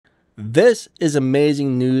This is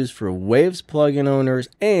amazing news for Waves plugin owners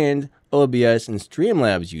and OBS and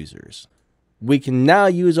Streamlabs users. We can now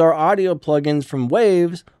use our audio plugins from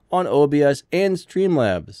Waves on OBS and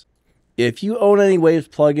Streamlabs. If you own any Waves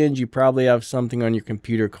plugins, you probably have something on your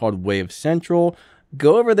computer called Waves Central.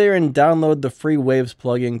 Go over there and download the free Waves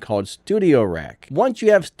plugin called Studio Rack. Once you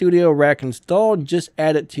have Studio Rack installed, just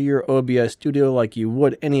add it to your OBS Studio like you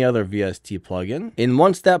would any other VST plugin. And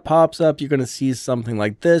once that pops up, you're going to see something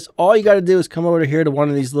like this. All you got to do is come over here to one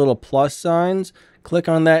of these little plus signs, click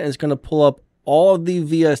on that, and it's going to pull up all of the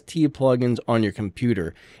VST plugins on your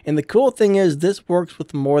computer. And the cool thing is this works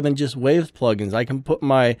with more than just Waves plugins. I can put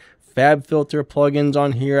my Fab Filter plugins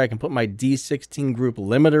on here. I can put my D16 group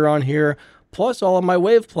limiter on here, plus all of my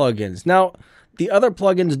Wave plugins. Now, the other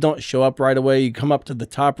plugins don't show up right away. You come up to the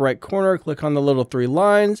top right corner, click on the little three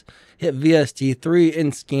lines, hit VST3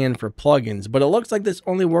 and scan for plugins. But it looks like this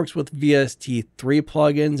only works with VST3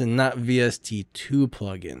 plugins and not VST2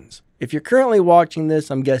 plugins. If you're currently watching this,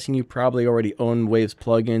 I'm guessing you probably already own Waves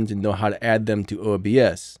plugins and know how to add them to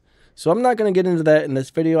OBS. So I'm not going to get into that in this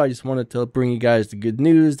video. I just wanted to bring you guys the good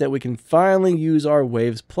news that we can finally use our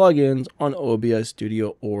Waves plugins on OBS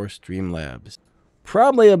Studio or Streamlabs.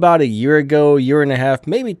 Probably about a year ago, year and a half,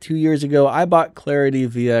 maybe 2 years ago, I bought Clarity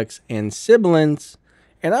VX and Sibilance,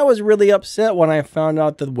 and I was really upset when I found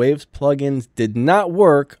out that Waves plugins did not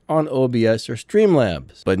work on OBS or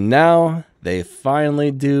Streamlabs. But now they finally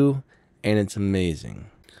do, and it's amazing.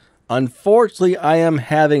 Unfortunately, I am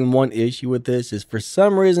having one issue with this, is for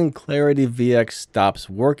some reason Clarity VX stops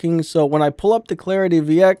working. So when I pull up the Clarity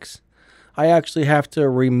VX, I actually have to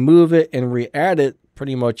remove it and re-add it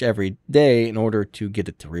pretty much every day in order to get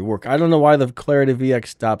it to rework. I don't know why the Clarity VX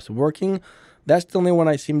stops working. That's the only one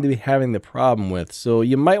I seem to be having the problem with. So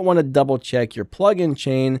you might want to double check your plugin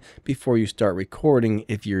chain before you start recording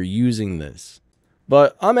if you're using this.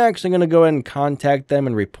 But I'm actually going to go ahead and contact them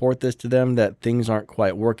and report this to them that things aren't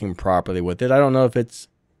quite working properly with it. I don't know if it's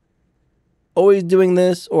always doing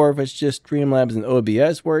this or if it's just Streamlabs and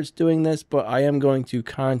OBS where it's doing this, but I am going to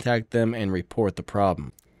contact them and report the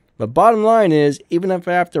problem. But bottom line is, even if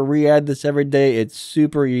I have to re-add this every day, it's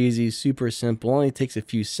super easy, super simple, only takes a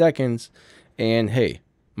few seconds. And hey,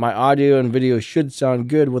 my audio and video should sound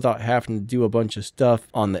good without having to do a bunch of stuff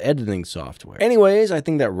on the editing software. Anyways, I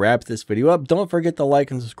think that wraps this video up. Don't forget to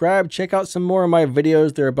like and subscribe. Check out some more of my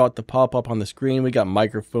videos. They're about to pop up on the screen. We got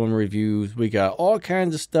microphone reviews. We got all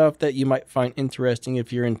kinds of stuff that you might find interesting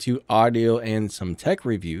if you're into audio and some tech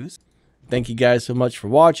reviews. Thank you guys so much for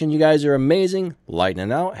watching. You guys are amazing.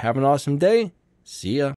 Lightning out. Have an awesome day. See ya.